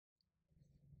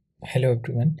Hello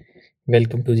everyone,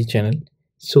 welcome to the channel.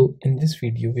 So in this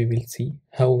video we will see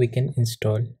how we can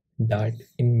install Dart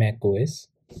in macOS.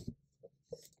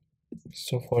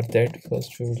 So for that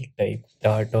first we will type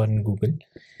Dart on Google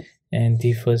and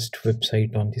the first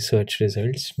website on the search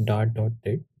results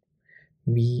dart.net.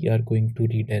 We are going to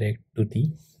redirect to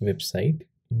the website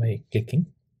by clicking.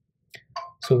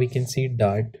 So we can see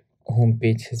Dart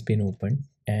homepage has been opened,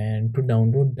 and to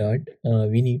download Dart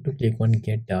we need to click on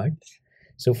get Dart.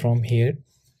 So from here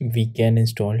we can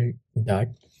install Dart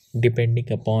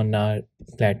depending upon our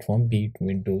platform, be it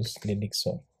Windows, Linux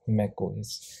or Mac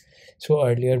OS. So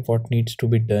earlier what needs to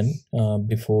be done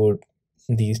before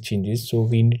these changes, so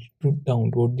we need to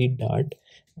download the Dart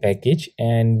package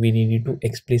and we need to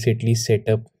explicitly set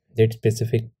up that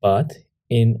specific path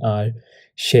in our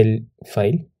shell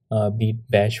file, be it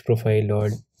bash profile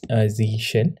or z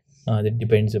shell. That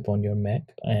depends upon your Mac,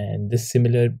 and this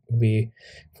similar way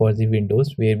for the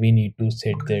Windows, where we need to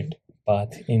set that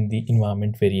path in the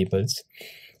environment variables,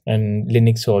 and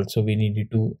Linux also we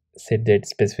needed to set that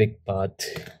specific path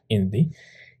in the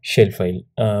shell file.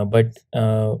 But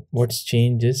what's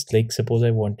changed is, like, suppose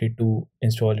I wanted to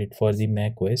install it for the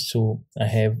Mac OS, so I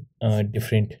have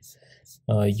different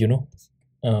uh, you know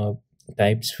uh,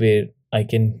 types where I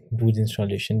can do the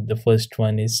installation. The first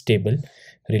one is stable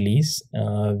release,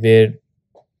 where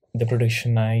the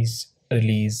productionized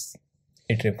release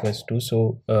it refers to.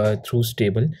 So through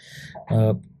stable,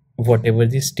 uh, whatever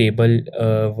the stable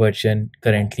version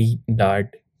currently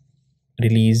Dart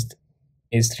released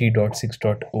is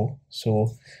 3.6.0.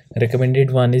 So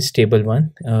recommended one is stable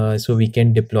one, so we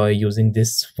can deploy using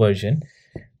this version,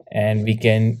 and we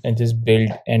can just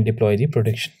build and deploy the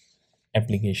production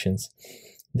applications.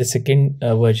 The second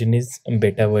version is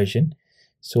beta version,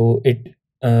 so it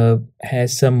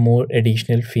has some more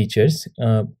additional features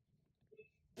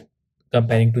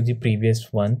comparing to the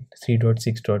previous one,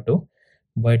 3.6.0.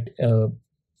 But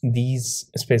these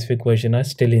specific version are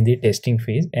still in the testing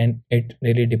phase, and it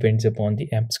really depends upon the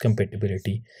app's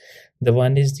compatibility. The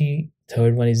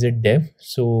third one is the dev,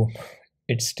 so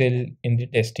it's still in the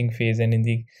testing phase and in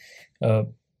the uh,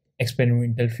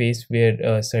 experimental phase,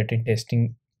 where certain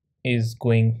testing is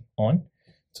going on.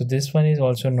 So this one is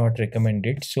also not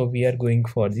recommended, so we are going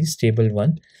for the stable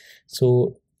one.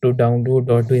 So to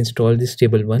download or to install the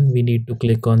stable one, we need to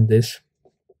click on this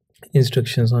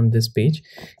instructions on this page,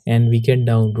 and we can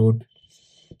download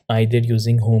either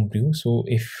using Homebrew. So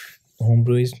if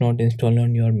Homebrew is not installed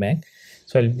on your Mac,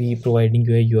 so I'll be providing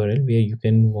you a URL where you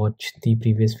can watch the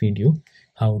previous video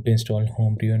how to install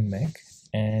Homebrew on Mac.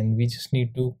 And we just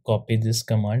need to copy this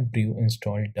command brew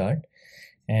install Dart,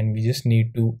 and we just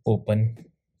need to open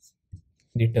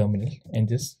the terminal and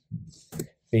just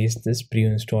paste this brew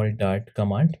install Dart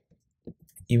command.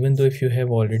 Even though if you have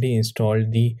already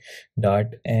installed the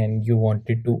Dart and you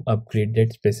wanted to upgrade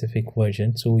that specific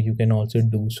version, so you can also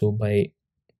do so by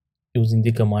using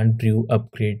the command brew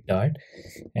upgrade Dart.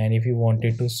 And if you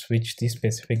wanted to switch the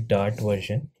specific Dart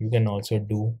version, you can also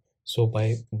do so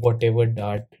by whatever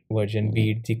Dart version,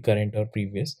 be it the current or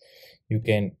previous, you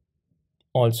can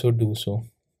also do so.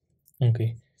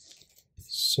 Okay,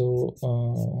 so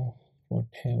what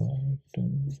have I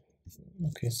done?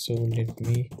 Okay, so let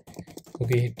me,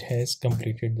 okay, it has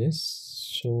completed this.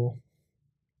 So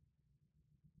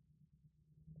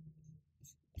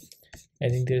I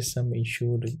think there's some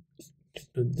issue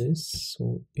to this,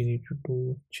 so we need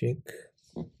to check.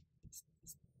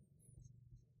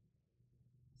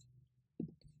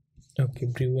 Okay,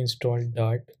 brew install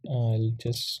Dart. I'll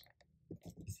just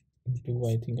do,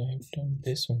 I think I have done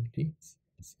this only.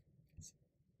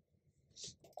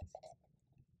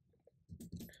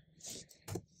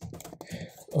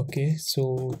 Okay,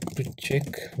 so to check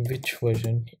which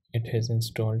version it has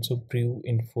installed, so brew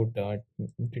info Dart,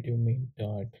 did you mean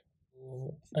Dart?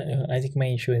 I think my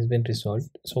issue has been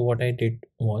resolved. So what I did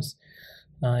was,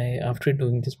 after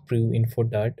doing this brew info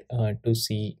Dart to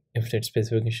see if that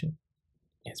specification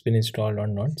has been installed or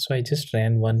not, so I just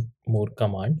ran one more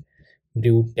command,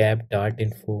 brew tab Dart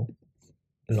info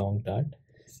long Dart.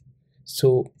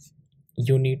 So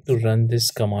you need to run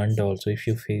this command also if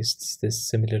you face this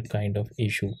similar kind of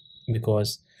issue,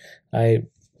 because I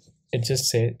it just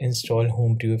said install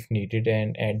Homebrew if needed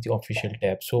and add the official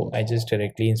tab. So I just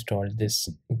directly installed this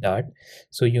Dart.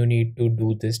 So you need to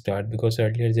do this Dart, because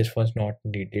earlier this was not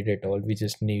needed at all. We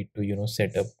just need to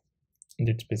set up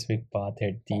that specific path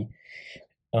at the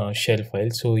shell file.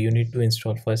 So you need to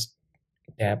install first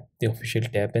tab, the official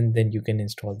tab, and then you can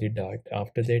install the Dart.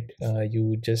 After that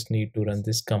you just need to run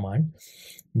this command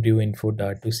brew info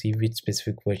Dart to see which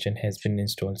specific version has been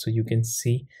installed. So you can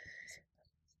see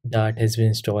Dart has been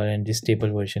installed and this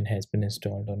stable version has been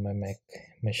installed on my Mac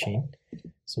machine.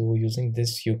 So using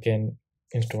this you can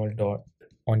install Dart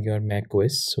on your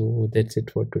MacOS. So that's it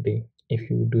for today. If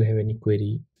you do have any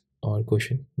query or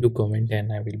question, do comment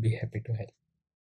and I will be happy to help.